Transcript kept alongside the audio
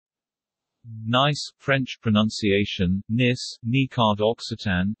Nice, French pronunciation, Nice, Nicard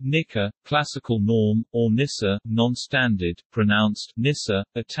Occitan, Nica, classical norm, or Nissa, non-standard, pronounced Nissa,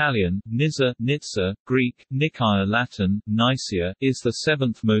 Italian, Nizza, Nizza, Greek, Nicaea Latin, Nicaea, is the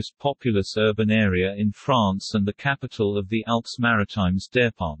seventh most populous urban area in France and the capital of the Alpes-Maritimes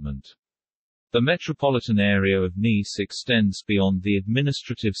department. The metropolitan area of Nice extends beyond the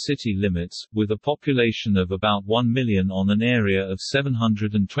administrative city limits, with a population of about 1 million on an area of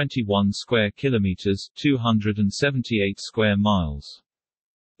 721 square kilometers (278 square miles).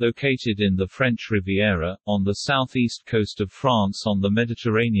 Located in the French Riviera, on the southeast coast of France on the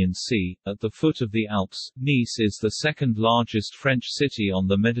Mediterranean Sea, at the foot of the Alps, Nice is the second largest French city on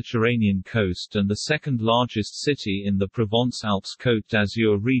the Mediterranean coast and the second largest city in the Provence-Alpes-Côte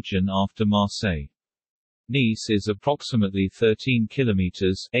d'Azur region after Marseille. Nice is approximately 13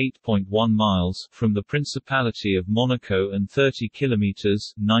 kilometers (8.1 miles) from the Principality of Monaco and 30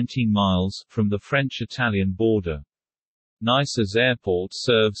 kilometers (19 miles) from the French-Italian border. Nice's airport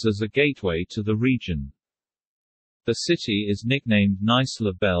serves as a gateway to the region. The city is nicknamed Nice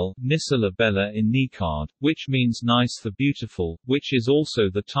la Belle, Nissa la Bella in Nicard, which means Nice the Beautiful, which is also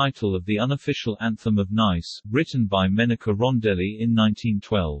the title of the unofficial anthem of Nice, written by Menica Rondelli in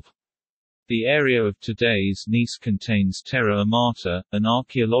 1912. The area of today's Nice contains Terra Amata, an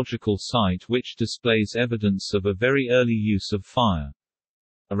archaeological site which displays evidence of a very early use of fire.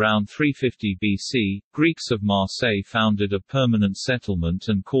 Around 350 BC, Greeks of Marseille founded a permanent settlement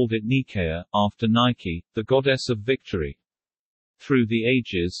and called it Nicaea, after Nike, the goddess of victory. Through the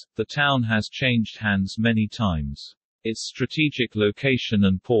ages, the town has changed hands many times. Its strategic location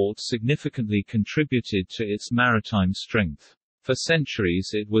and port significantly contributed to its maritime strength. For centuries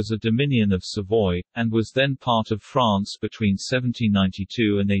it was a dominion of Savoy, and was then part of France between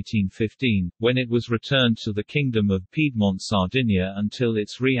 1792 and 1815, when it was returned to the Kingdom of Piedmont-Sardinia until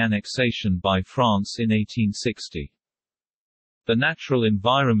its re-annexation by France in 1860. The natural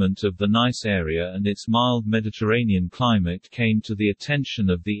environment of the Nice area and its mild Mediterranean climate came to the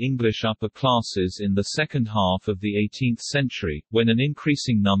attention of the English upper classes in the second half of the 18th century, when an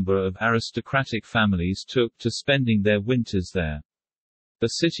increasing number of aristocratic families took to spending their winters there. The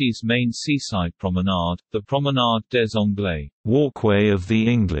city's main seaside promenade, the Promenade des Anglais, walkway of the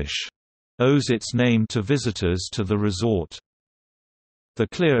English, owes its name to visitors to the resort. The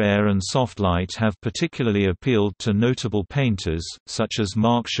clear air and soft light have particularly appealed to notable painters, such as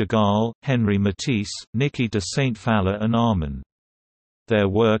Marc Chagall, Henri Matisse, Niki de Saint-Phalla and Arman. Their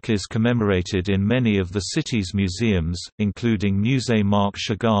work is commemorated in many of the city's museums, including Musée Marc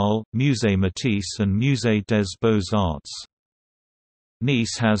Chagall, Musée Matisse and Musée des Beaux-Arts.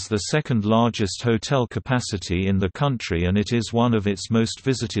 Nice has the second largest hotel capacity in the country and it is one of its most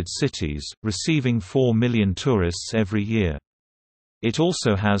visited cities, receiving 4 million tourists every year. It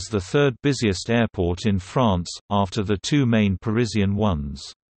also has the third busiest airport in France, after the two main Parisian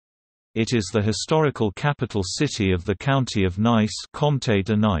ones. It is the historical capital city of the county of Nice, Comté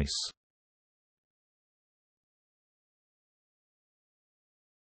de Nice.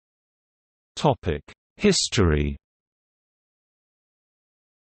 History.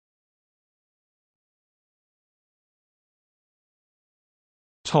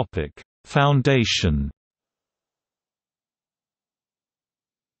 Foundation.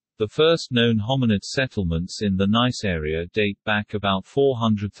 The first known hominid settlements in the Nice area date back about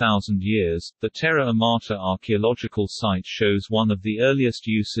 400,000 years. The Terra Amata archaeological site shows one of the earliest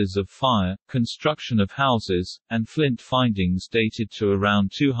uses of fire, construction of houses, and flint findings dated to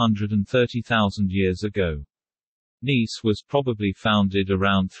around 230,000 years ago. Nice was probably founded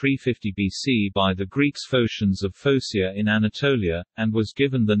around 350 BC by the Greeks Phocians of Phocia in Anatolia, and was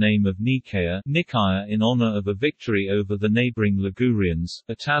given the name of Nicaea in honor of a victory over the neighboring Ligurians,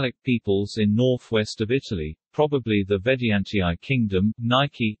 Italic peoples in northwest of Italy, probably the Vediantii kingdom.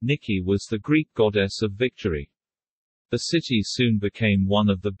 Nike was the Greek goddess of victory. The city soon became one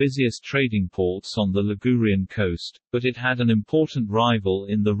of the busiest trading ports on the Ligurian coast, but it had an important rival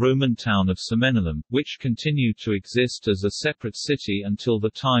in the Roman town of Cemenelum, which continued to exist as a separate city until the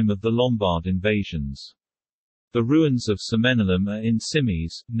time of the Lombard invasions. The ruins of Cemenelum are in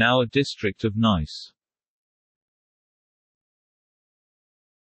Simis, now a district of Nice.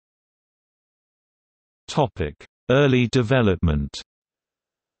 Early development.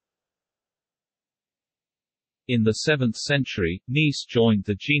 In the 7th century, Nice joined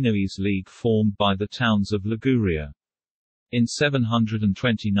the Genoese League formed by the towns of Liguria. In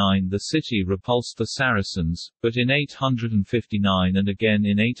 729 the city repulsed the Saracens, but in 859 and again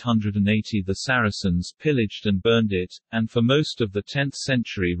in 880 the Saracens pillaged and burned it, and for most of the 10th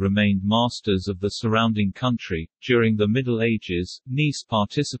century remained masters of the surrounding country. During the Middle Ages, Nice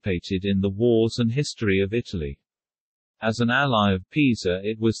participated in the wars and history of Italy. As an ally of Pisa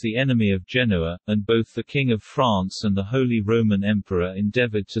it was the enemy of Genoa, and both the King of France and the Holy Roman Emperor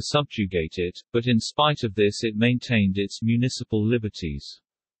endeavored to subjugate it, but in spite of this it maintained its municipal liberties.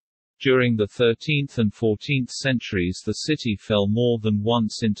 During the 13th and 14th centuries the city fell more than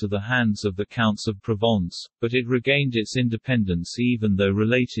once into the hands of the Counts of Provence, but it regained its independence even though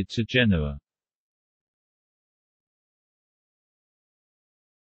related to Genoa.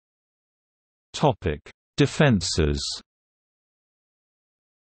 Defenses.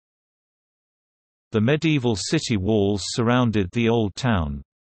 The medieval city walls surrounded the old town.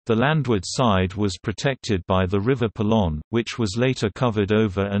 The landward side was protected by the river Polon, which was later covered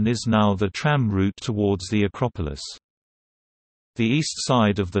over and is now the tram route towards the Acropolis. The east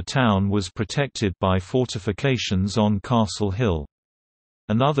side of the town was protected by fortifications on Castle Hill.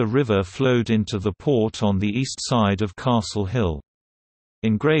 Another river flowed into the port on the east side of Castle Hill.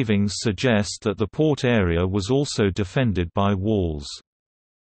 Engravings suggest that the port area was also defended by walls.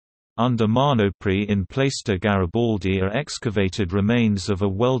 Under Monoprix in Place Garibaldi are excavated remains of a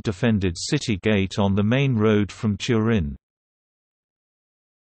well-defended city gate on the main road from Turin.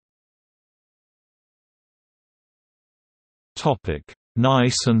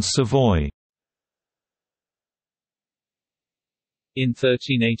 Nice and Savoy. In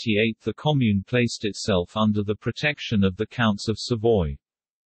 1388 the commune placed itself under the protection of the Counts of Savoy.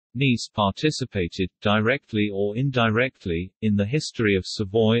 Nice participated, directly or indirectly, in the history of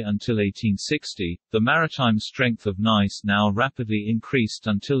Savoy until 1860. The maritime strength of Nice now rapidly increased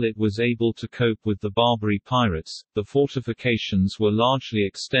until it was able to cope with the Barbary pirates, the fortifications were largely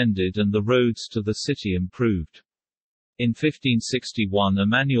extended and the roads to the city improved. In 1561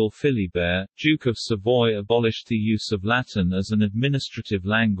 Emmanuel Philibert, Duke of Savoy, abolished the use of Latin as an administrative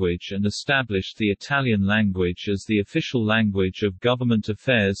language and established the Italian language as the official language of government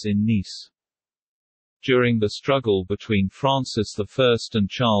affairs in Nice. During the struggle between Francis I and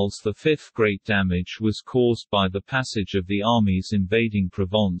Charles V, great damage was caused by the passage of the armies invading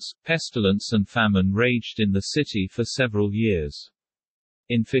Provence. Pestilence and famine raged in the city for several years.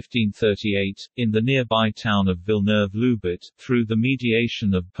 In 1538, in the nearby town of Villeneuve-Loubet, through the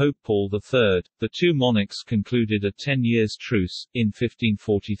mediation of Pope Paul III, the two monarchs concluded a 10-year truce. In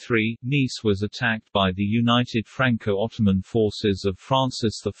 1543, Nice was attacked by the united Franco-Ottoman forces of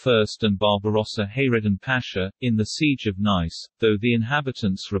Francis I and Barbarossa Hayreddin Pasha, in the Siege of Nice. Though the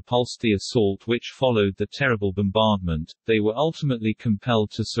inhabitants repulsed the assault which followed the terrible bombardment, they were ultimately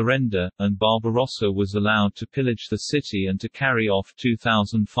compelled to surrender, and Barbarossa was allowed to pillage the city and to carry off 2,500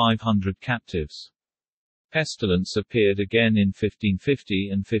 captives. Pestilence appeared again in 1550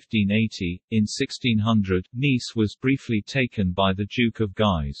 and 1580. In 1600, Nice was briefly taken by the Duke of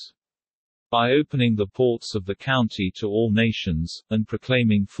Guise. By opening the ports of the county to all nations, and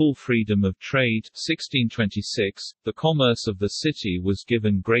proclaiming full freedom of trade 1626, the commerce of the city was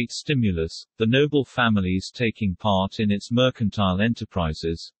given great stimulus, the noble families taking part in its mercantile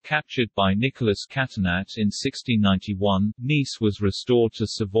enterprises. Captured by Nicholas Catinat in 1691, Nice was restored to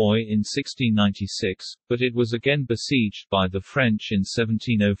Savoy in 1696, but it was again besieged by the French in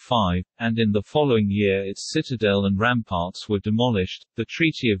 1705, and in the following year its citadel and ramparts were demolished. The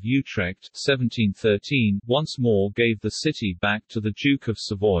Treaty of Utrecht 1713 once more gave the city back to the Duke of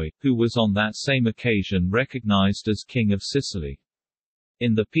Savoy, who was on that same occasion recognized as King of Sicily.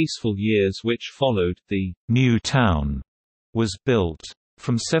 In the peaceful years which followed, the new town was built.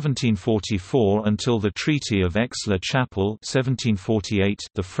 From 1744 until the Treaty of Aix-la-Chapelle 1748,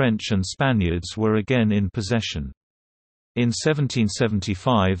 the French and Spaniards were again in possession. In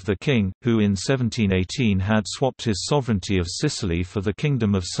 1775 the king, who in 1718 had swapped his sovereignty of Sicily for the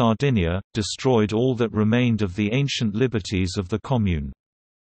Kingdom of Sardinia, destroyed all that remained of the ancient liberties of the commune.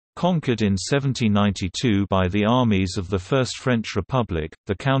 Conquered in 1792 by the armies of the First French Republic,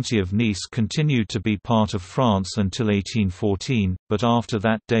 the county of Nice continued to be part of France until 1814, but after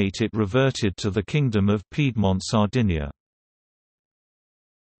that date it reverted to the Kingdom of Piedmont-Sardinia.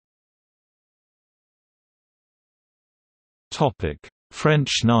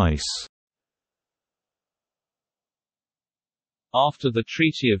 French Nice. After the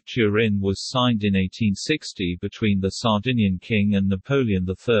Treaty of Turin was signed in 1860 between the Sardinian king and Napoleon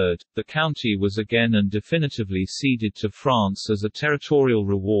III, the county was again and definitively ceded to France as a territorial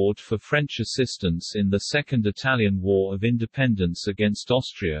reward for French assistance in the Second Italian War of Independence against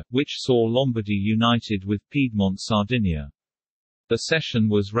Austria, which saw Lombardy united with Piedmont-Sardinia. The cession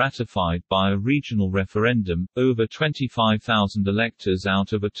was ratified by a regional referendum. Over 25,000 electors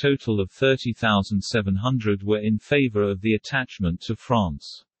out of a total of 30,700 were in favor of the attachment to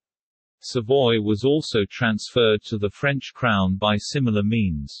France. Savoy was also transferred to the French crown by similar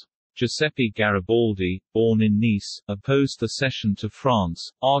means. Giuseppe Garibaldi, born in Nice, opposed the cession to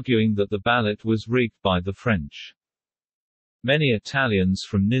France, arguing that the ballot was rigged by the French. Many Italians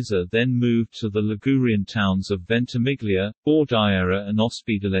from Nizza then moved to the Ligurian towns of Ventimiglia, Bordiera and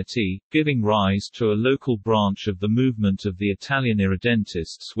Ospedaletti, giving rise to a local branch of the movement of the Italian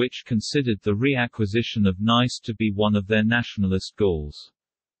irredentists which considered the reacquisition of Nice to be one of their nationalist goals.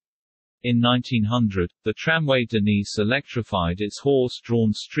 In 1900, the Tramway de Nice electrified its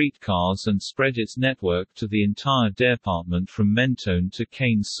horse-drawn streetcars and spread its network to the entire département from Mentone to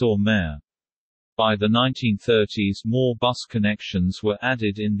Cannes-sur-Mer. By the 1930s more bus connections were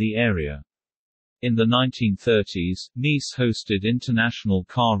added in the area. In the 1930s, Nice hosted international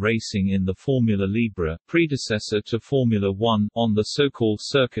car racing in the Formula Libre, predecessor to Formula One, on the so-called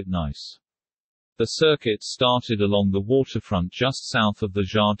Circuit Nice. The circuit started along the waterfront just south of the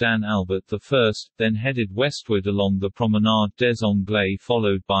Jardin Albert I, then headed westward along the Promenade des Anglais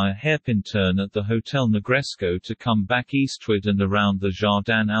followed by a hairpin turn at the Hotel Negresco to come back eastward and around the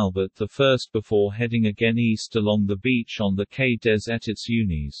Jardin Albert I before heading again east along the beach on the Quai des Etats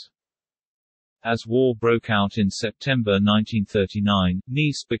Unis. As war broke out in September 1939,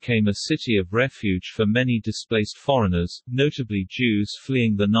 Nice became a city of refuge for many displaced foreigners, notably Jews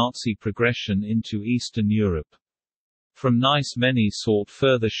fleeing the Nazi progression into Eastern Europe. From Nice many sought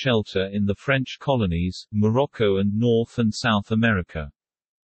further shelter in the French colonies, Morocco and North and South America.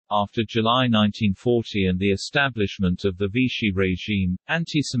 After July 1940 and the establishment of the Vichy regime,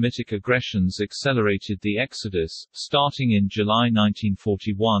 anti-Semitic aggressions accelerated the exodus, starting in July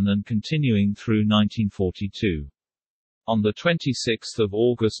 1941 and continuing through 1942. On 26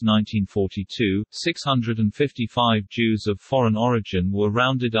 August 1942, 655 Jews of foreign origin were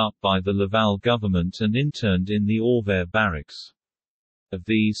rounded up by the Laval government and interned in the Orvers barracks. Of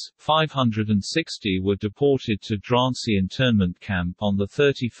these, 560 were deported to Drancy internment camp on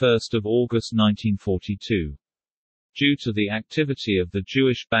 31 August 1942. Due to the activity of the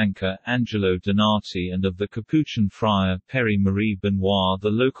Jewish banker, Angelo Donati and of the Capuchin friar, Pierre-Marie Benoit, the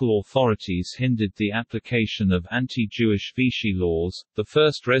local authorities hindered the application of anti-Jewish Vichy laws. The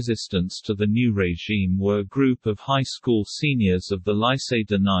first resistance to the new regime were a group of high school seniors of the Lycée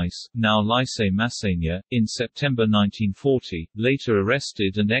de Nice, now Lycée Masséna, in September 1940, later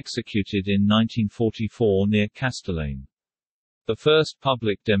arrested and executed in 1944 near Castellane. The first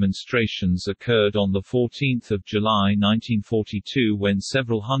public demonstrations occurred on 14 July 1942 when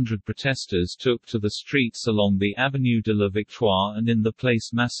several hundred protesters took to the streets along the Avenue de la Victoire and in the Place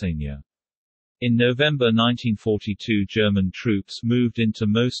Masséna. In November 1942 German troops moved into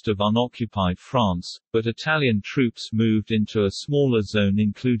most of unoccupied France, but Italian troops moved into a smaller zone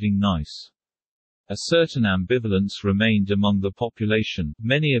including Nice. A certain ambivalence remained among the population,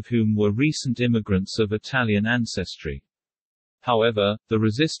 many of whom were recent immigrants of Italian ancestry. However, the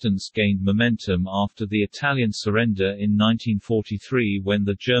resistance gained momentum after the Italian surrender in 1943 when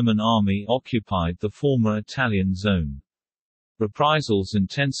the German army occupied the former Italian zone. Reprisals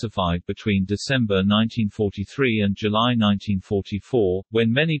intensified between December 1943 and July 1944,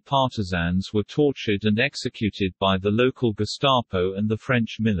 when many partisans were tortured and executed by the local Gestapo and the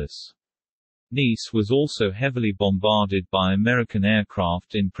French milice. Nice was also heavily bombarded by American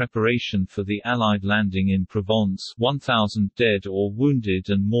aircraft in preparation for the Allied landing in Provence, 1,000 dead or wounded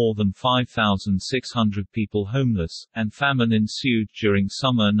and more than 5,600 people homeless, and famine ensued during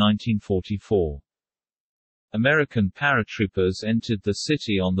summer 1944. American paratroopers entered the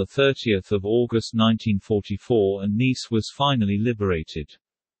city on 30 August 1944 and Nice was finally liberated.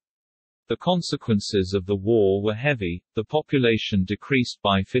 The consequences of the war were heavy, the population decreased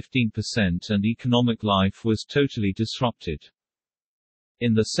by 15% and economic life was totally disrupted.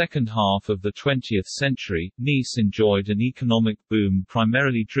 In the second half of the 20th century, Nice enjoyed an economic boom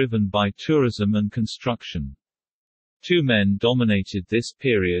primarily driven by tourism and construction. Two men dominated this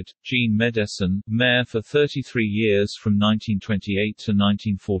period, Jean Medessin, mayor for 33 years from 1928 to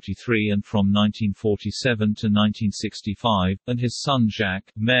 1943 and from 1947 to 1965, and his son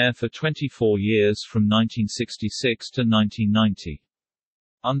Jacques, mayor for 24 years from 1966 to 1990.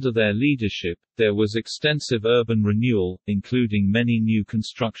 Under their leadership, there was extensive urban renewal, including many new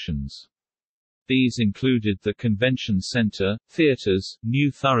constructions. These included the convention center, theaters,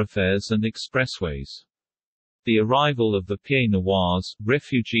 new thoroughfares and expressways. The arrival of the Pieds Noirs,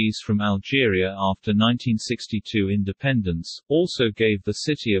 refugees from Algeria after 1962 independence, also gave the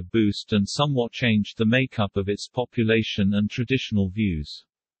city a boost and somewhat changed the makeup of its population and traditional views.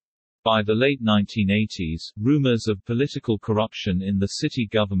 By the late 1980s, rumors of political corruption in the city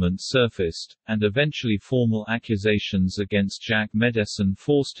government surfaced, and eventually formal accusations against Jacques Médecin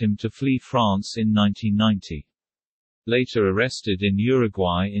forced him to flee France in 1990. Later arrested in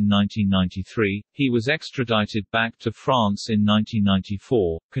Uruguay in 1993, he was extradited back to France in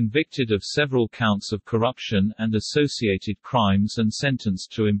 1994, convicted of several counts of corruption and associated crimes and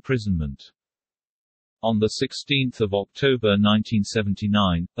sentenced to imprisonment. On 16 October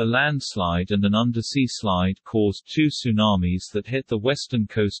 1979, a landslide and an undersea slide caused two tsunamis that hit the western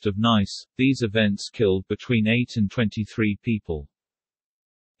coast of Nice. These events killed between 8 and 23 people.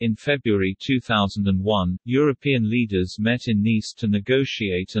 In February 2001, European leaders met in Nice to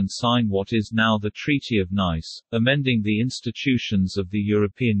negotiate and sign what is now the Treaty of Nice, amending the institutions of the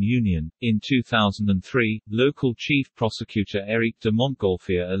European Union. In 2003, local chief prosecutor Éric de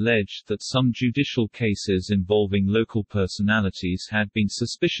Montgolfier alleged that some judicial cases involving local personalities had been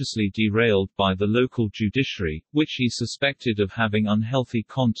suspiciously derailed by the local judiciary, which he suspected of having unhealthy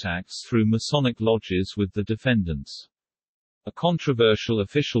contacts through Masonic lodges with the defendants. A controversial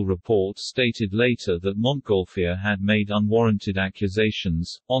official report stated later that Montgolfier had made unwarranted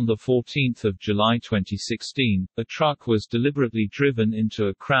accusations. On 14 July 2016, a truck was deliberately driven into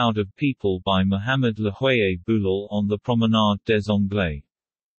a crowd of people by Mohamed Lahoye Boulal on the Promenade des Anglais.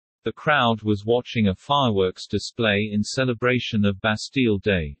 The crowd was watching a fireworks display in celebration of Bastille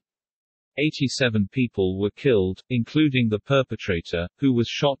Day. 87 people were killed, including the perpetrator, who was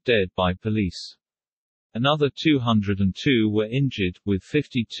shot dead by police. Another 202 were injured, with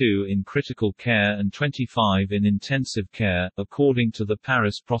 52 in critical care and 25 in intensive care, according to the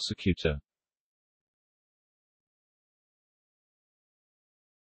Paris prosecutor.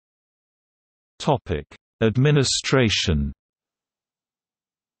 Topic: Administration.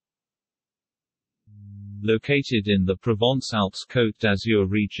 Located in the Provence-Alpes-Côte d'Azur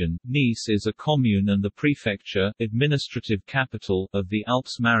region, Nice is a commune and the prefecture, administrative capital, of the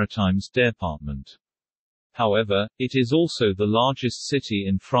Alpes-Maritimes département. However, it is also the largest city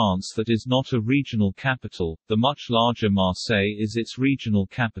in France that is not a regional capital. The much larger Marseille is its regional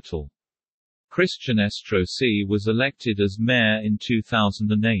capital. Christian Estrosi was elected as mayor in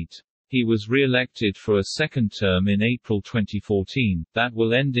 2008. He was re-elected for a second term in April 2014, that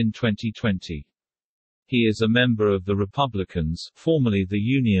will end in 2020. He is a member of the Republicans, formerly the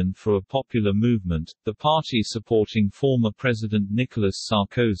Union for a Popular Movement, the party supporting former President Nicolas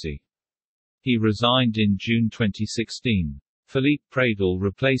Sarkozy. He resigned in June 2016. Philippe Prédel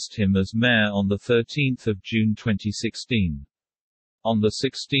replaced him as mayor on 13 June 2016. On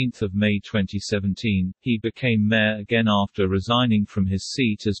 16 May 2017, he became mayor again after resigning from his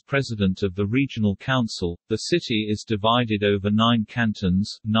seat as president of the regional council. The city is divided over 9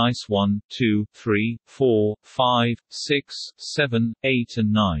 cantons: Nice 1, 2, 3, 4, 5, 6, 7, 8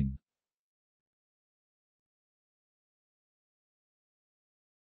 and 9.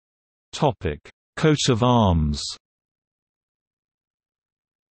 Topic: Coat of arms.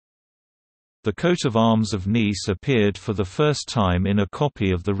 The coat of arms of Nice appeared for the first time in a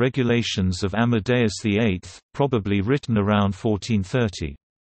copy of the regulations of Amadeus VIII, probably written around 1430.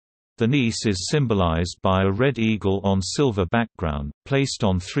 The Nice is symbolized by a red eagle on silver background, placed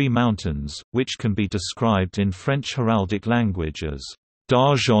on 3 mountains, which can be described in French heraldic language as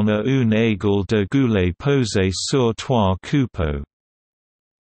d'argent un aigle de gueules posé sur 3 coupeaux.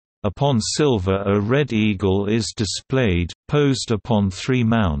 Upon silver a red eagle is displayed, posed upon 3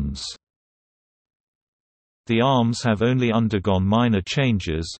 mounds. The arms have only undergone minor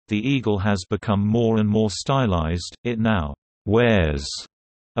changes, the eagle has become more and more stylized, it now wears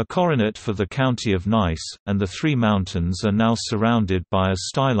a coronet for the county of Nice, and the 3 mountains are now surrounded by a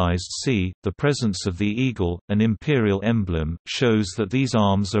stylized sea. The presence of the eagle, an imperial emblem, shows that these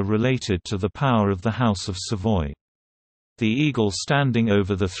arms are related to the power of the House of Savoy. The eagle standing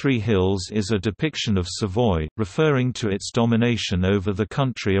over the 3 hills is a depiction of Savoy, referring to its domination over the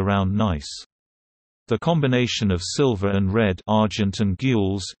country around Nice. The combination of silver and red, argent and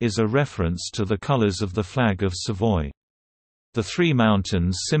gules, is a reference to the colors of the flag of Savoy. The 3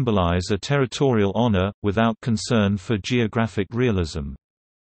 mountains symbolize a territorial honor, without concern for geographic realism.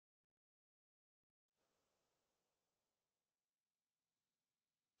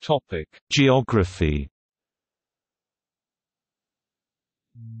 Geography.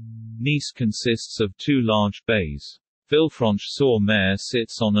 Nice consists of 2 large bays. Villefranche-sur-Mer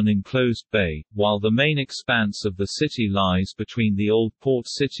sits on an enclosed bay, while the main expanse of the city lies between the old port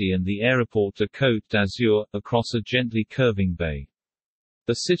city and the Aéroport de Côte d'Azur, across a gently curving bay.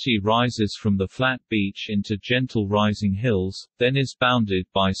 The city rises from the flat beach into gentle rising hills, then is bounded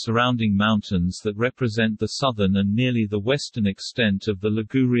by surrounding mountains that represent the southern and nearly the western extent of the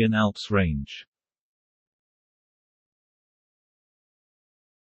Ligurian Alps range.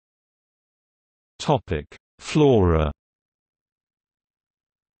 Flora.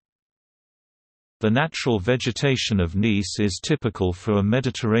 The natural vegetation of Nice is typical for a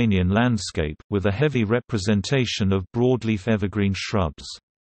Mediterranean landscape, with a heavy representation of broadleaf evergreen shrubs.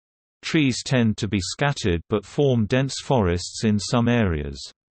 Trees tend to be scattered but form dense forests in some areas.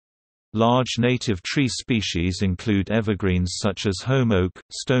 Large native tree species include evergreens such as holm oak,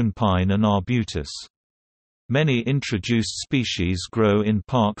 stone pine and arbutus. Many introduced species grow in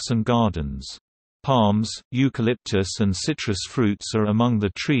parks and gardens. Palms, eucalyptus and citrus fruits are among the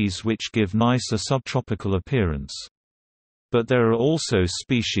trees which give Nice a subtropical appearance. But there are also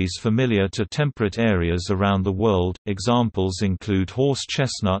species familiar to temperate areas around the world. Examples include horse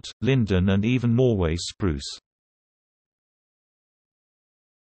chestnut, linden and even Norway spruce.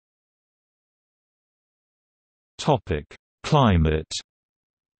 Climate.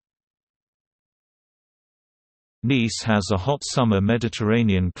 Nice has a hot summer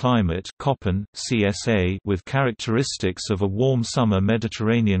Mediterranean climate Köppen, CSA, with characteristics of a warm summer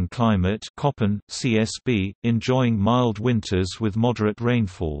Mediterranean climate Köppen, CSB, enjoying mild winters with moderate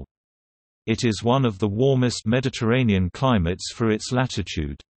rainfall. It is one of the warmest Mediterranean climates for its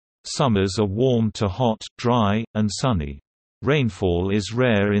latitude. Summers are warm to hot, dry, and sunny. Rainfall is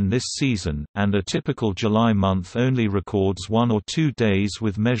rare in this season, and a typical July month only records 1 or 2 days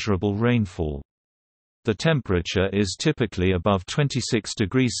with measurable rainfall. The temperature is typically above 26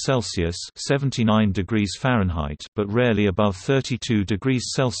 degrees Celsius (79 degrees Fahrenheit), but rarely above 32 degrees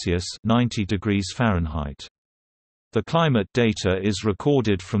Celsius (90 degrees Fahrenheit). The climate data is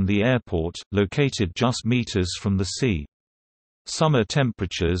recorded from the airport, located just meters from the sea. Summer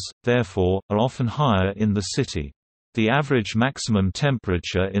temperatures, therefore, are often higher in the city. The average maximum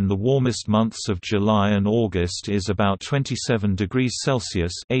temperature in the warmest months of July and August is about 27 degrees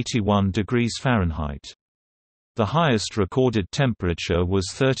Celsius (81 degrees Fahrenheit). The highest recorded temperature was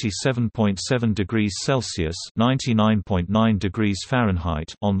 37.7 degrees Celsius (99.9 degrees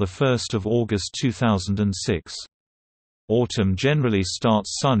Fahrenheit) on the 1st of August 2006. Autumn generally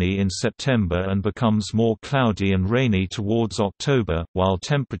starts sunny in September and becomes more cloudy and rainy towards October, while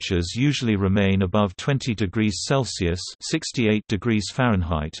temperatures usually remain above 20 degrees Celsius (68 degrees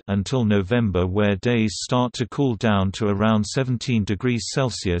Fahrenheit) until November, where days start to cool down to around 17 degrees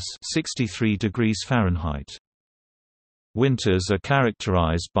Celsius (63 degrees Fahrenheit). Winters are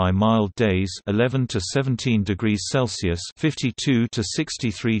characterized by mild days 11 to 17 degrees Celsius (52 to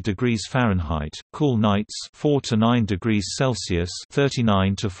 63 degrees Fahrenheit), cool nights 4 to 9 degrees Celsius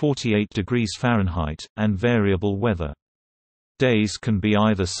 (39 to 48 degrees Fahrenheit), and variable weather. Days can be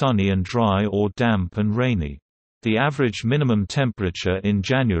either sunny and dry or damp and rainy. The average minimum temperature in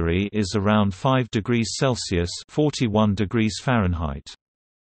January is around 5 degrees Celsius (41 degrees Fahrenheit).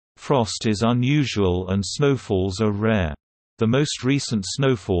 Frost is unusual and snowfalls are rare. The most recent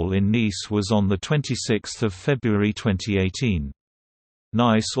snowfall in Nice was on 26 February 2018.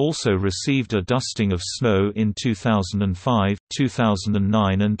 Nice also received a dusting of snow in 2005,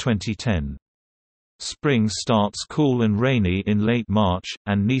 2009 and 2010. Spring starts cool and rainy in late March,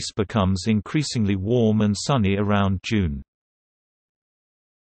 and Nice becomes increasingly warm and sunny around June.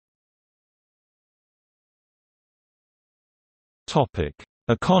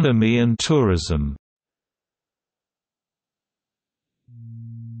 Economy and tourism.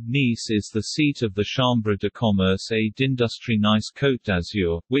 Nice is the seat of the Chambre de commerce et d'industrie Nice-Côte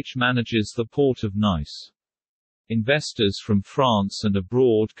d'Azur, which manages the port of Nice. Investors from France and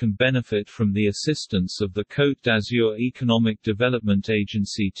abroad can benefit from the assistance of the Côte d'Azur Economic Development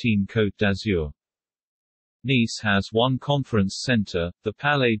Agency Team Côte d'Azur. Nice has one conference centre, the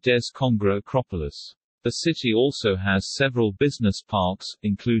Palais des Congrès Acropolis. The city also has several business parks,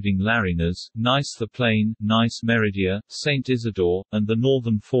 including Larinas, Nice the Plain, Nice Meridia, Saint Isidore, and the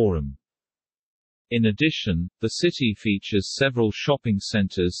Northern Forum. In addition, the city features several shopping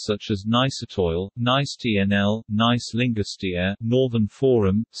centers such as Nicetoile, Nice TNL, Nice Lingustière, Northern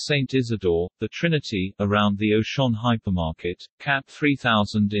Forum, Saint Isidore, the Trinity around the Auchan hypermarket, Cap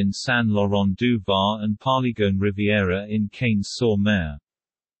 3000 in Saint-Laurent-du-Var and Polygone Riviera in Cannes-sur-Mer.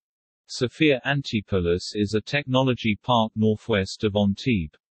 Sophia Antipolis is a technology park northwest of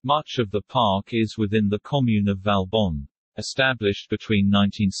Antibes. Much of the park is within the commune of Valbonne. Established between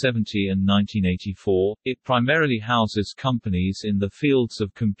 1970 and 1984, it primarily houses companies in the fields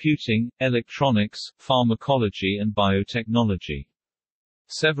of computing, electronics, pharmacology and biotechnology.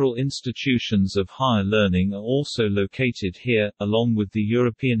 Several institutions of higher learning are also located here, along with the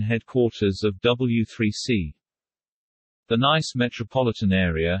European headquarters of W3C. The Nice metropolitan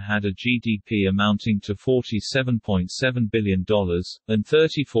area had a GDP amounting to $47.7 billion, and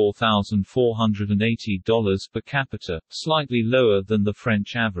 $34,480 per capita, slightly lower than the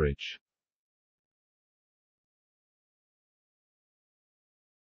French average.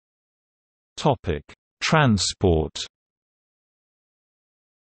 Topic: Transport.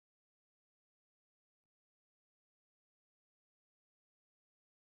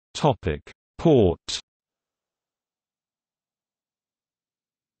 Topic: Port.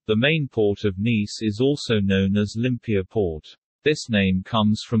 The main port of Nice is also known as Lympia Port. This name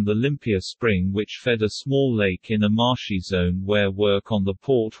comes from the Lympia spring which fed a small lake in a marshy zone where work on the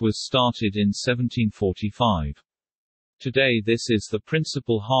port was started in 1745. Today this is the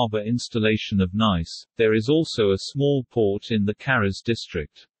principal harbour installation of Nice. There is also a small port in the Carrez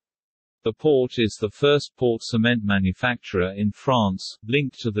district. The port is the first port cement manufacturer in France,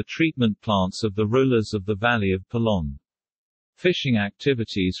 linked to the treatment plants of the rollers of the Valley of Polon. Fishing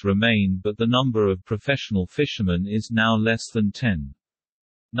activities remain but the number of professional fishermen is now less than 10.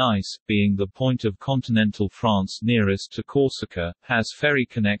 Nice, being the point of continental France nearest to Corsica, has ferry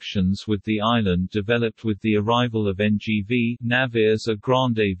connections with the island developed with the arrival of NGV navires à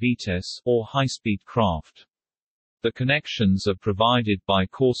grande vitesse, or high-speed craft. The connections are provided by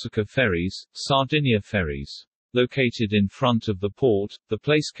Corsica Ferries, Sardinia Ferries. Located in front of the port, the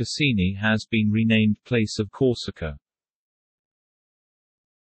Place Cassini has been renamed Place of Corsica.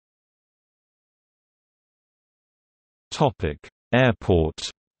 Topic: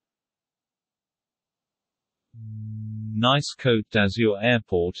 Airport. Nice Côte d'Azur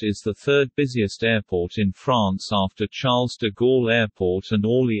Airport is the third busiest airport in France after Charles de Gaulle Airport and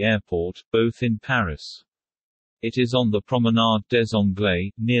Orly Airport, both in Paris. It is on the Promenade des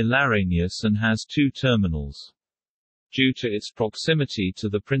Anglais, near Laraignies and has two terminals. Due to its proximity to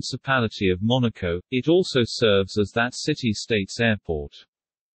the Principality of Monaco, it also serves as that city-state's airport.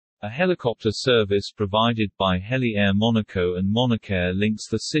 A helicopter service provided by Heli Air Monaco and Monacair links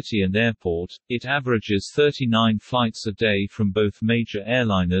the city and airport. It averages 39 flights a day from both major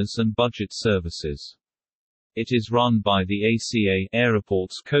airliners and budget services. It is run by the ACA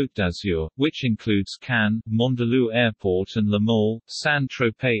Aéroports Côte d'Azur, which includes Cannes, Mandelieu Airport and Le Mole,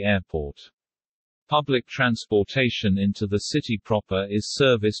 Saint-Tropez Airport. Public transportation into the city proper is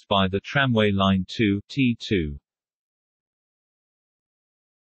serviced by the tramway line 2 T2.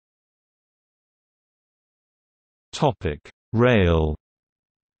 Topic: Rail.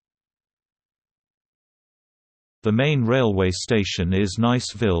 The main railway station is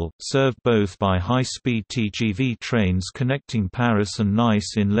Niceville, served both by high-speed TGV trains connecting Paris and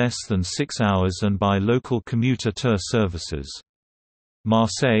Nice in less than 6 hours and by local commuter TER services.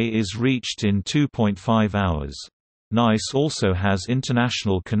 Marseille is reached in 2.5 hours. Nice also has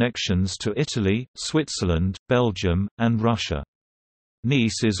international connections to Italy, Switzerland, Belgium, and Russia.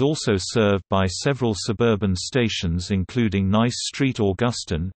 Nice is also served by several suburban stations including Nice Street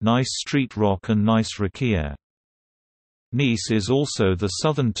Augustin, Nice Street Rock and Nice Requiere. Nice is also the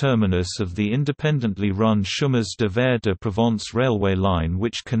southern terminus of the independently run Chemins de Fer de Provence railway line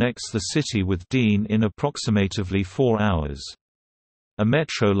which connects the city with Digne in approximately 4 hours. A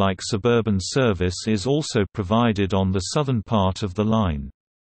metro-like suburban service is also provided on the southern part of the line.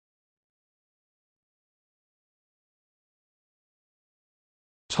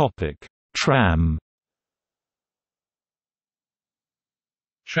 Tram.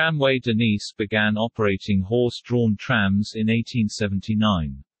 Tramway de Nice began operating horse-drawn trams in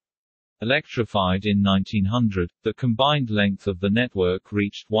 1879. Electrified in 1900, the combined length of the network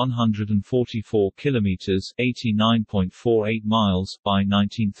reached 144 kilometers (89.48 miles) by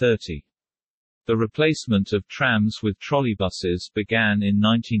 1930. The replacement of trams with trolleybuses began in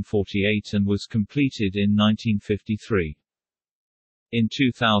 1948 and was completed in 1953. In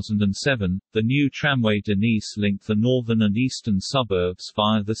 2007, the new Tramway de Nice linked the northern and eastern suburbs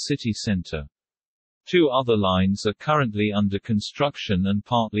via the city centre. Two other lines are currently under construction and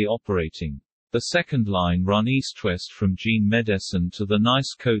partly operating. The second line run east-west from Jean Medessin to the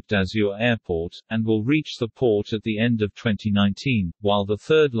Nice Côte d'Azur Airport, and will reach the port at the end of 2019, while the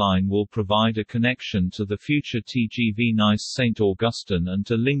third line will provide a connection to the future TGV Nice Saint-Augustin and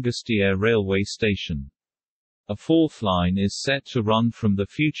to Lingostière railway station. A fourth line is set to run from the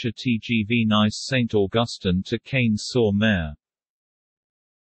future TGV Nice Saint-Augustin to Cannes-sur-Mer.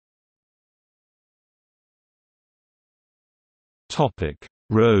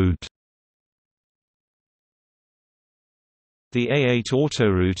 Road. The A8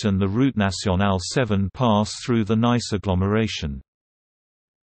 autoroute and the Route Nationale 7 pass through the Nice agglomeration.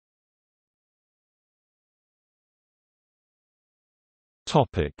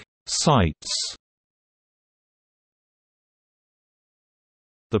 Sites.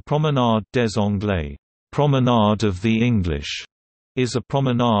 The Promenade des Anglais, Promenade of the English, is a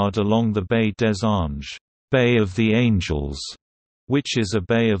promenade along the Baie des Anges, Bay of the Angels, which is a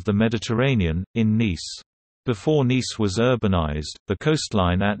bay of the Mediterranean, in Nice. Before Nice was urbanized, the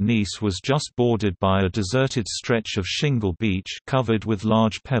coastline at Nice was just bordered by a deserted stretch of shingle beach covered with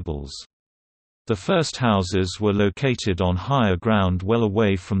large pebbles. The first houses were located on higher ground well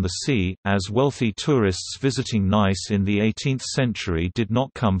away from the sea, as wealthy tourists visiting Nice in the 18th century did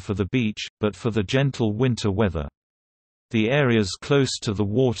not come for the beach, but for the gentle winter weather. The areas close to the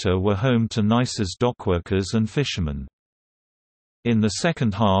water were home to Nice's dockworkers and fishermen. In the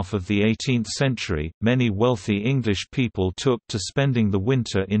second half of the 18th century, many wealthy English people took to spending the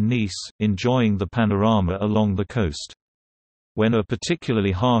winter in Nice, enjoying the panorama along the coast. When a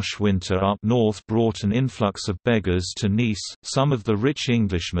particularly harsh winter up north brought an influx of beggars to Nice, some of the rich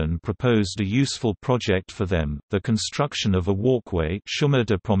Englishmen proposed a useful project for them, the construction of a walkway chemin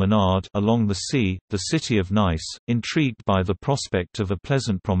de promenade along the sea. The city of Nice, intrigued by the prospect of a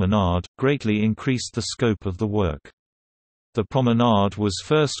pleasant promenade, greatly increased the scope of the work. The promenade was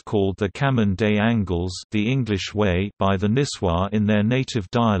first called the Chemin des Angles, the English Way, by the Niçois in their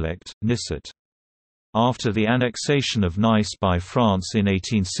native dialect, Nicet. After the annexation of Nice by France in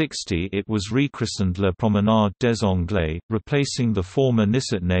 1860, it was rechristened La Promenade des Anglais, replacing the former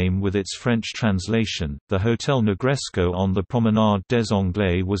Nicet name with its French translation. The Hotel Negresco on the Promenade des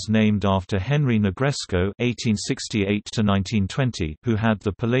Anglais was named after Henry Negresco (1868–1920), who had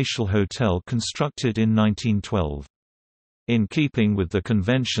the palatial hotel constructed in 1912. In keeping with the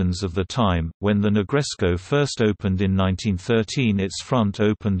conventions of the time, when the Negresco first opened in 1913, its front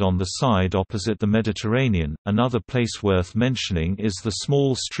opened on the side opposite the Mediterranean. Another place worth mentioning is the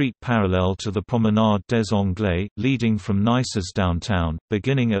small street parallel to the Promenade des Anglais, leading from Nice's downtown,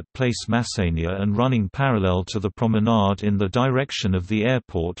 beginning at Place Masséna and running parallel to the promenade in the direction of the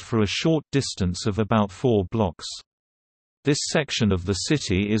airport for a short distance of about 4 blocks. This section of the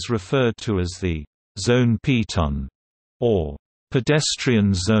city is referred to as the Zone Piétonne, or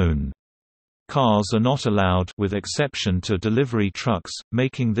pedestrian zone. Cars are not allowed, with exception to delivery trucks,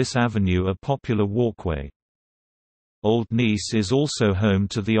 making this avenue a popular walkway. Old Nice is also home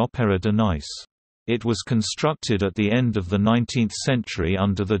to the Opéra de Nice. It was constructed at the end of the 19th century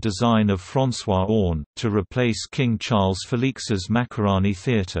under the design of François Orne, to replace King Charles Félix's Macarani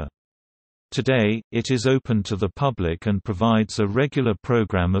Theatre. Today, it is open to the public and provides a regular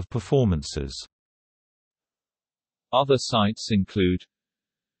program of performances. Other sites include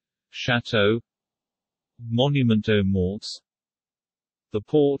Château, Monument aux Morts, the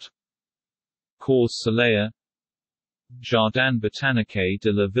Port, Cours Saleya, Jardin botanique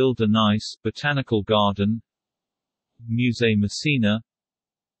de la Ville de Nice, Botanical Garden, Musée Masséna,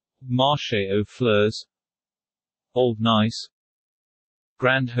 Marché aux Fleurs, Old Nice,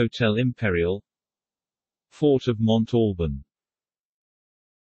 Grand Hotel Impérial, Fort of Montauban.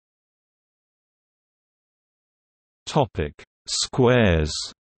 Squares.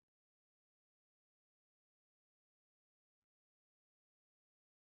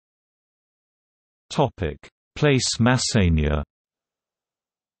 Place Masséna.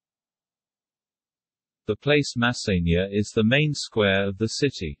 The Place Masséna is the main square of the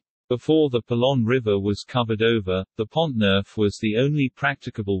city. Before the Pelon River was covered over, the Pont Neuf was the only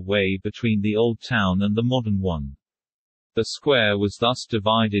practicable way between the old town and the modern one. The square was thus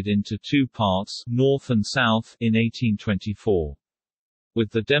divided into 2 parts, north and south, in 1824.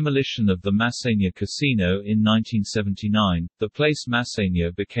 With the demolition of the Masséna Casino in 1979, the Place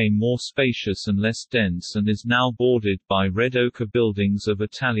Masséna became more spacious and less dense and is now bordered by red ochre buildings of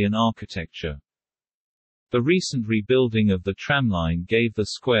Italian architecture. The recent rebuilding of the tramline gave the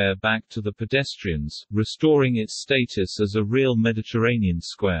square back to the pedestrians, restoring its status as a real Mediterranean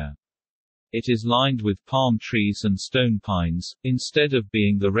square. It is lined with palm trees and stone pines, instead of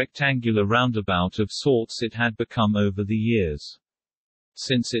being the rectangular roundabout of sorts it had become over the years.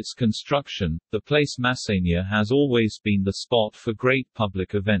 Since its construction, the Place Masséna has always been the spot for great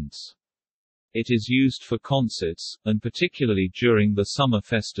public events. It is used for concerts, and particularly during the summer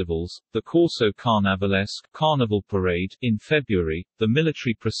festivals, the Corso Carnavalesque Carnival Parade in February, the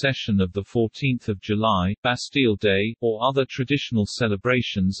military procession of the 14th of July, Bastille Day, or other traditional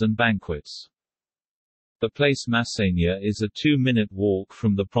celebrations and banquets. The Place Masséna is a 2-minute walk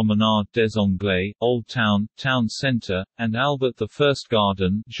from the Promenade des Anglais, Old Town, Town Centre, and Albert I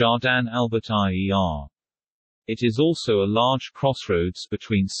Garden, Jardin Albert IER. It is also a large crossroads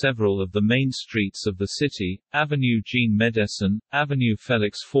between several of the main streets of the city: Avenue Jean Médecin, Avenue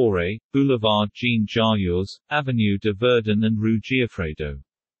Félix Fauré, Boulevard Jean Jaurès, Avenue de Verdun and Rue Giuffredo.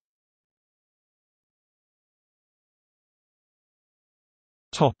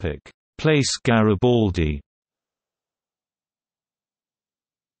 Place Garibaldi.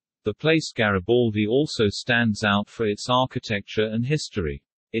 The Place Garibaldi also stands out for its architecture and history.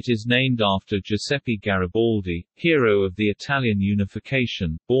 It is named after Giuseppe Garibaldi, hero of the Italian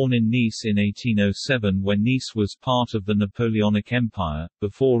unification, born in Nice in 1807 when Nice was part of the Napoleonic Empire,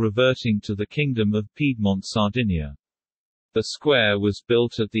 before reverting to the Kingdom of Piedmont Sardinia. The square was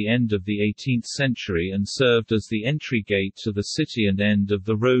built at the end of the 18th century and served as the entry gate to the city and end of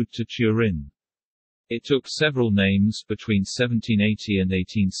the road to Turin. It took several names between 1780 and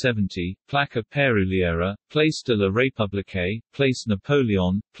 1870: Placa Peruliera, Place de la République, Place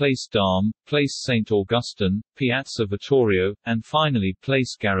Napoleon, Place d'Armes, Place Saint-Augustin, Piazza Vittorio, and finally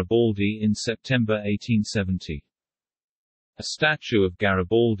Place Garibaldi in September 1870. A statue of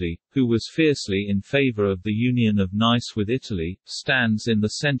Garibaldi, who was fiercely in favor of the union of Nice with Italy, stands in the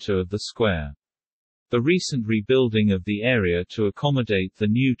center of the square. The recent rebuilding of the area to accommodate the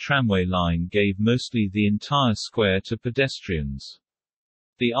new tramway line gave mostly the entire square to pedestrians.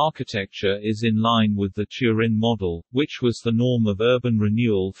 The architecture is in line with the Turin model, which was the norm of urban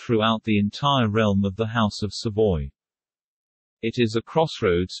renewal throughout the entire realm of the House of Savoy. It is a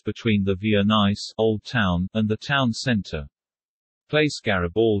crossroads between the Via Nice, Old Town, and the town centre. Place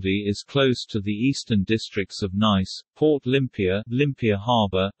Garibaldi is close to the eastern districts of Nice, Port Lympia, Lympia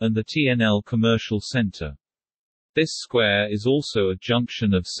Harbour, and the TNL Commercial Centre. This square is also a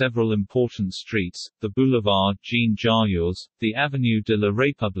junction of several important streets: the Boulevard Jean Jaurès, the Avenue de la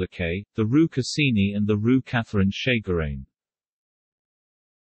République, the Rue Cassini and the Rue Catherine Chagrin.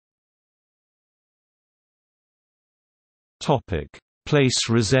 Place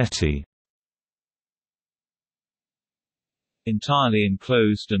Rossetti. Entirely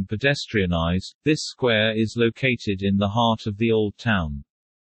enclosed and pedestrianized, this square is located in the heart of the Old Town.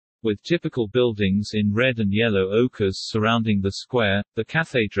 With typical buildings in red and yellow ochres surrounding the square, the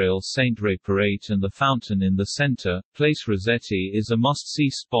Cathédrale Saint-Réparate and the fountain in the center, Place Rossetti is a must-see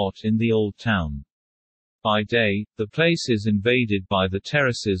spot in the Old Town. By day, the place is invaded by the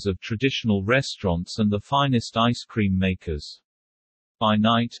terraces of traditional restaurants and the finest ice cream makers. By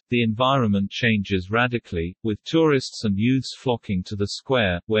night, the environment changes radically, with tourists and youths flocking to the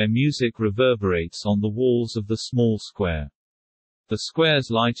square, where music reverberates on the walls of the small square. The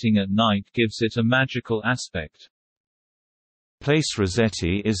square's lighting at night gives it a magical aspect. Place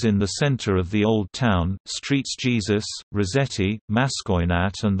Rossetti is in the center of the Old Town, streets Jesus, Rossetti,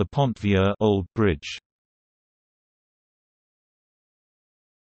 Mascoinat and the Pont Vieux Old Bridge.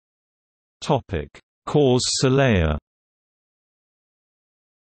 Cours Saleya.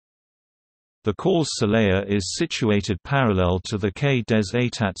 The Cours Saleya is situated parallel to the Quai des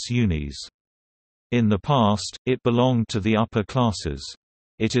États Unis. In the past, it belonged to the upper classes.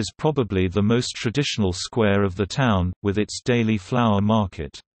 It is probably the most traditional square of the town, with its daily flower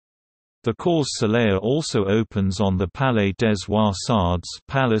market. The Cours Saleya also opens on the Palais des Rois Sardes,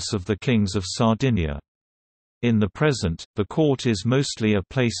 Palace of the Kings of Sardinia. In the present, the court is mostly a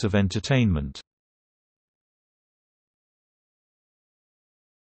place of entertainment.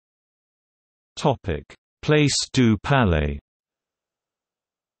 Place du Palais.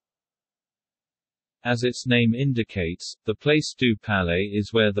 As its name indicates, the Place du Palais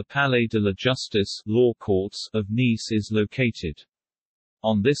is where the Palais de la Justice law courts of Nice is located.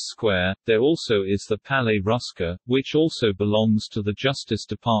 On this square, there also is the Palais Rusca, which also belongs to the Justice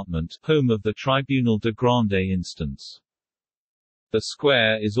Department, home of the Tribunal de Grande Instance. The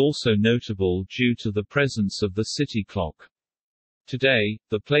square is also notable due to the presence of the city clock. Today,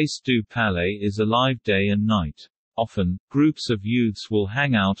 the Place du Palais is alive day and night. Often, groups of youths will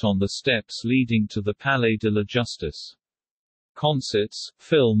hang out on the steps leading to the Palais de la Justice. Concerts,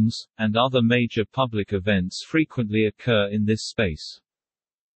 films, and other major public events frequently occur in this space.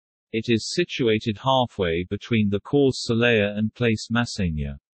 It is situated halfway between the Cours Saleya and Place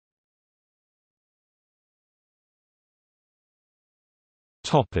Masséna.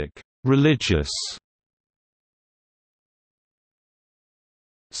 Religious.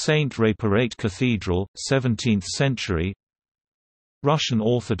 Saint-Réparate Cathedral, 17th century. Russian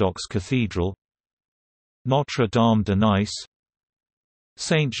Orthodox Cathedral. Notre Dame de Nice.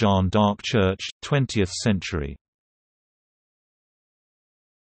 Saint Jean d'Arc Church, 20th century.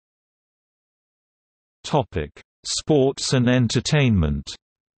 Sports and entertainment.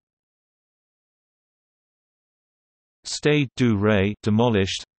 Stade du Ré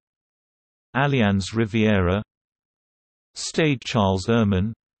demolished. Allianz Riviera, Stade Charles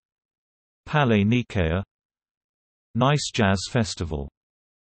Herman, Palais Nicaea, Nice Jazz Festival.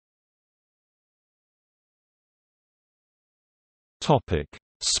 Topic: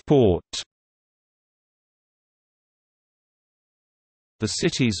 Sport. The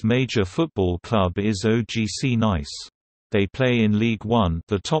city's major football club is OGC Nice. They play in Ligue 1,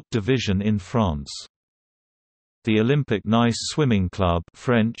 the top division in France. The Olympic Nice Swimming Club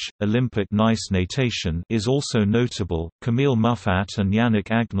 (French: Olympique Nice Natation) is also notable. Camille Muffat and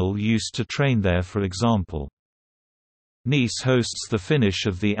Yannick Agnel used to train there, for example. Nice hosts the finish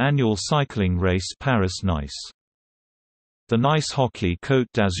of the annual cycling race Paris-Nice. The Nice Hockey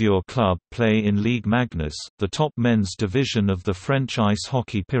Côte d'Azur club play in Ligue Magnus, the top men's division of the French ice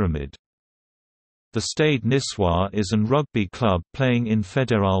hockey pyramid. The Stade Niçois is an rugby club playing in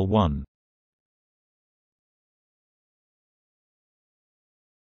Fédéral 1.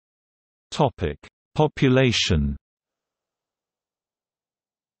 Population.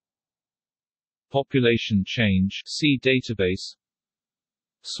 Population change, see database.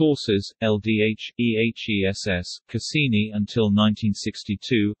 Sources: LDH, EHESS, Cassini until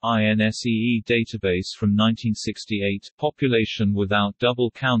 1962, INSEE database from 1968, population without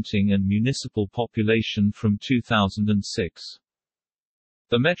double counting and municipal population from 2006.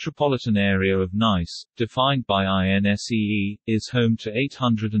 The metropolitan area of Nice, defined by INSEE, is home to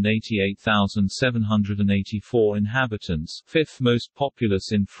 888,784 inhabitants, fifth most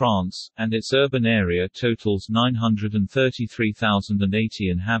populous in France, and its urban area totals 933,080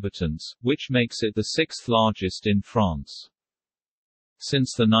 inhabitants, which makes it the sixth largest in France.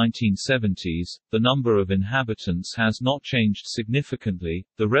 Since the 1970s, the number of inhabitants has not changed significantly.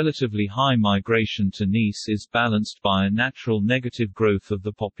 The relatively high migration to Nice is balanced by a natural negative growth of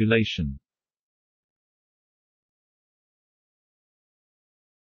the population.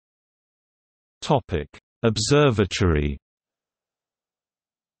 Topic: Observatory.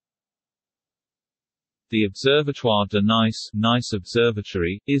 The Observatoire de Nice, Nice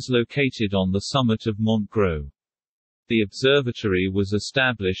Observatory, is located on the summit of Mont Gros. The observatory was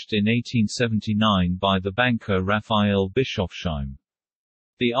established in 1879 by the banker Raphael Bischofsheim.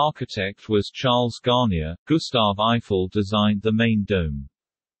 The architect was Charles Garnier. Gustave Eiffel designed the main dome.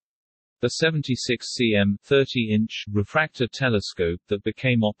 The 76 cm 30-inch refractor telescope that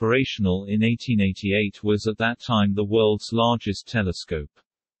became operational in 1888 was at that time the world's largest telescope.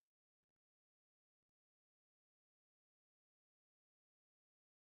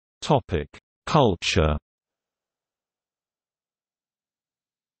 Topic: Culture.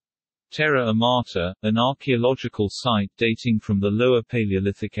 Terra Amata, an archaeological site dating from the Lower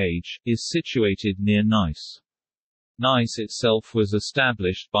Paleolithic Age, is situated near Nice. Nice itself was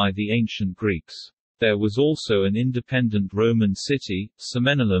established by the ancient Greeks. There was also an independent Roman city,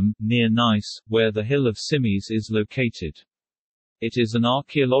 Simenulum, near Nice, where the Hill of Simis is located. It is an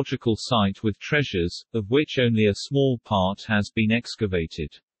archaeological site with treasures, of which only a small part has been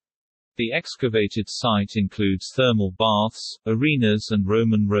excavated. The excavated site includes thermal baths, arenas and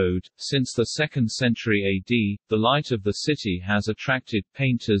Roman road. Since the 2nd century AD, the light of the city has attracted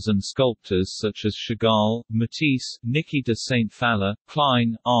painters and sculptors such as Chagall, Matisse, Niki de Saint-Phalla,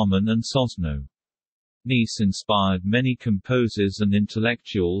 Klein, Arman and Sosno. Nice inspired many composers and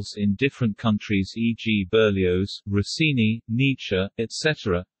intellectuals in different countries, e.g. Berlioz, Rossini, Nietzsche,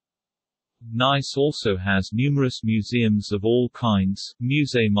 etc. Nice also has numerous museums of all kinds: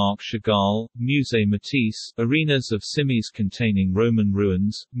 Musée Marc Chagall, Musée Matisse, arenas of Simis containing Roman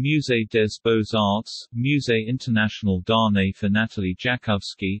ruins, Musée des Beaux-Arts, Musée International d'Art for Natalie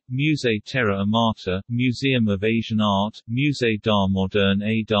Jakovsky, Musée Terra Amata, Museum of Asian Art, Musée d'Art Moderne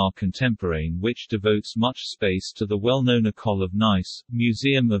et d'Art Contemporain, which devotes much space to the well-known École of Nice,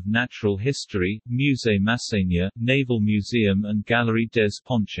 Museum of Natural History, Musée Masséna, Naval Museum and Galerie des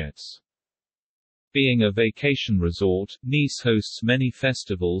Ponchettes. Being a vacation resort, Nice hosts many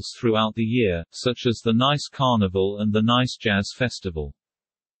festivals throughout the year, such as the Nice Carnival and the Nice Jazz Festival.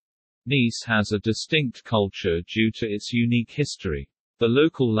 Nice has a distinct culture due to its unique history. The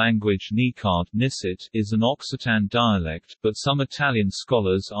local language Nicard Nicet is an Occitan dialect, but some Italian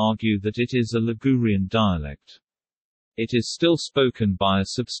scholars argue that it is a Ligurian dialect. It is still spoken by a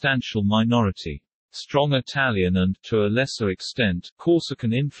substantial minority. Strong Italian and, to a lesser extent,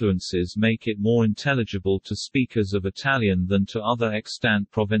 Corsican influences make it more intelligible to speakers of Italian than to other extant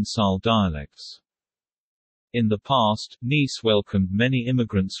Provençal dialects. In the past, Nice welcomed many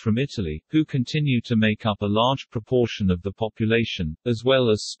immigrants from Italy, who continue to make up a large proportion of the population, as well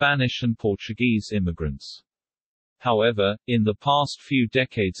as Spanish and Portuguese immigrants. However, in the past few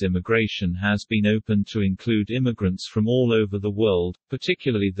decades immigration has been open to include immigrants from all over the world,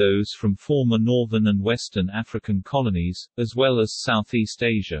 particularly those from former northern and western African colonies, as well as Southeast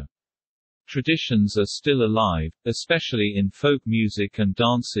Asia. Traditions are still alive, especially in folk music and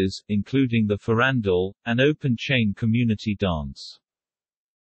dances, including the farandole, an open-chain community dance.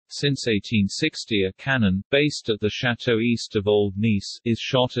 Since 1860 a cannon, based at the chateau east of Old Nice, is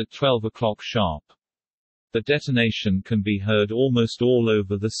shot at 12 o'clock sharp. The detonation can be heard almost all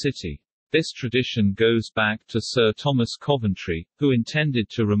over the city. This tradition goes back to Sir Thomas Coventry, who intended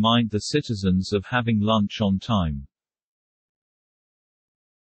to remind the citizens of having lunch on time.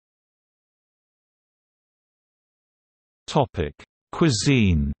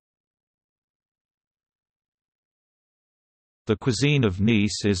 Cuisine. The cuisine of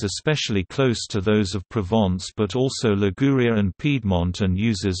Nice is especially close to those of Provence but also Liguria and Piedmont and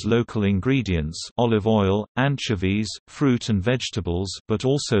uses local ingredients olive oil, anchovies, fruit and vegetables but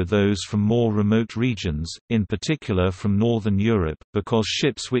also those from more remote regions, in particular from Northern Europe, because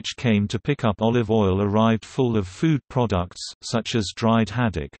ships which came to pick up olive oil arrived full of food products, such as dried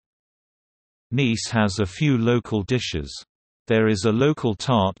haddock. Nice has a few local dishes. There is a local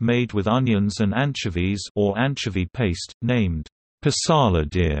tart made with onions and anchovies or anchovy paste, named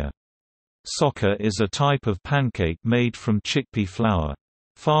passaladere. Soca is a type of pancake made from chickpea flour.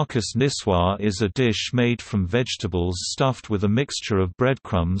 Farces niçois is a dish made from vegetables stuffed with a mixture of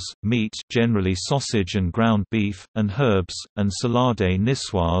breadcrumbs, meat generally sausage and ground beef, and herbs, and salade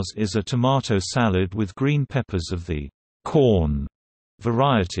niçoise is a tomato salad with green peppers of the corn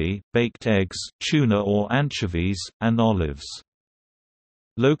variety, baked eggs, tuna or anchovies, and olives.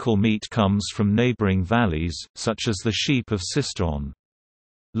 Local meat comes from neighboring valleys, such as the Sheep of Sisteron.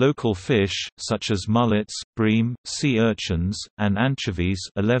 Local fish, such as mullets, bream, sea urchins, and anchovies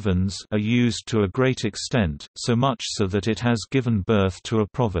are used to a great extent, so much so that it has given birth to a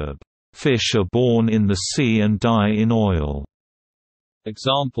proverb, "Fish are born in the sea and die in oil."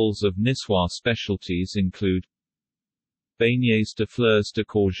 Examples of Niçois specialties include beignets de fleurs de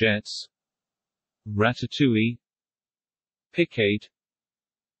courgettes, ratatouille, picade,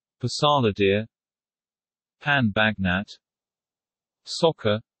 passaladere, pan bagnat,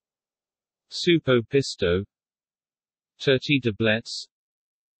 soca, soupe au pisto, tortille de blettes,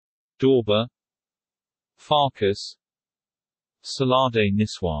 daube, farces, salade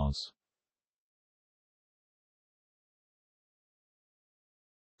niçoise.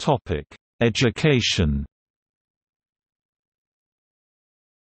 Education.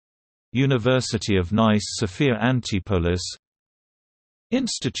 University of Nice Sophia Antipolis,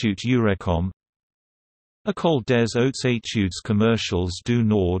 Institut Eurecom, École des Hautes Études Commerciales du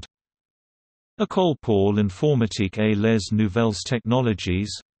Nord, École pour l'informatique et les nouvelles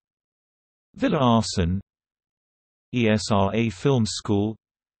technologies, Villa Arsen, ESRA Film School,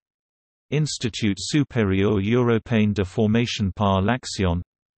 Institut Supérieur Européen de Formation par l'Action,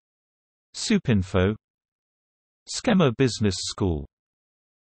 Supinfo, Schema Business School.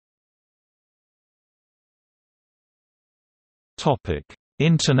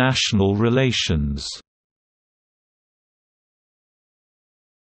 International relations.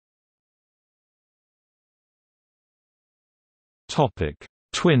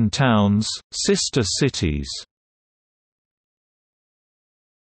 Twin towns, sister cities.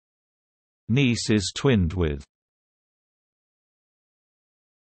 Nice is twinned with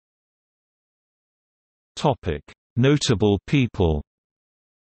Notable people.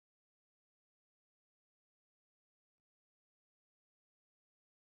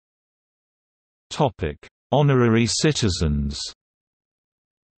 Honorary citizens.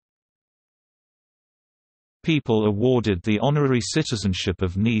 People awarded the honorary citizenship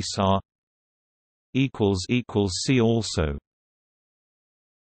of Nice are See also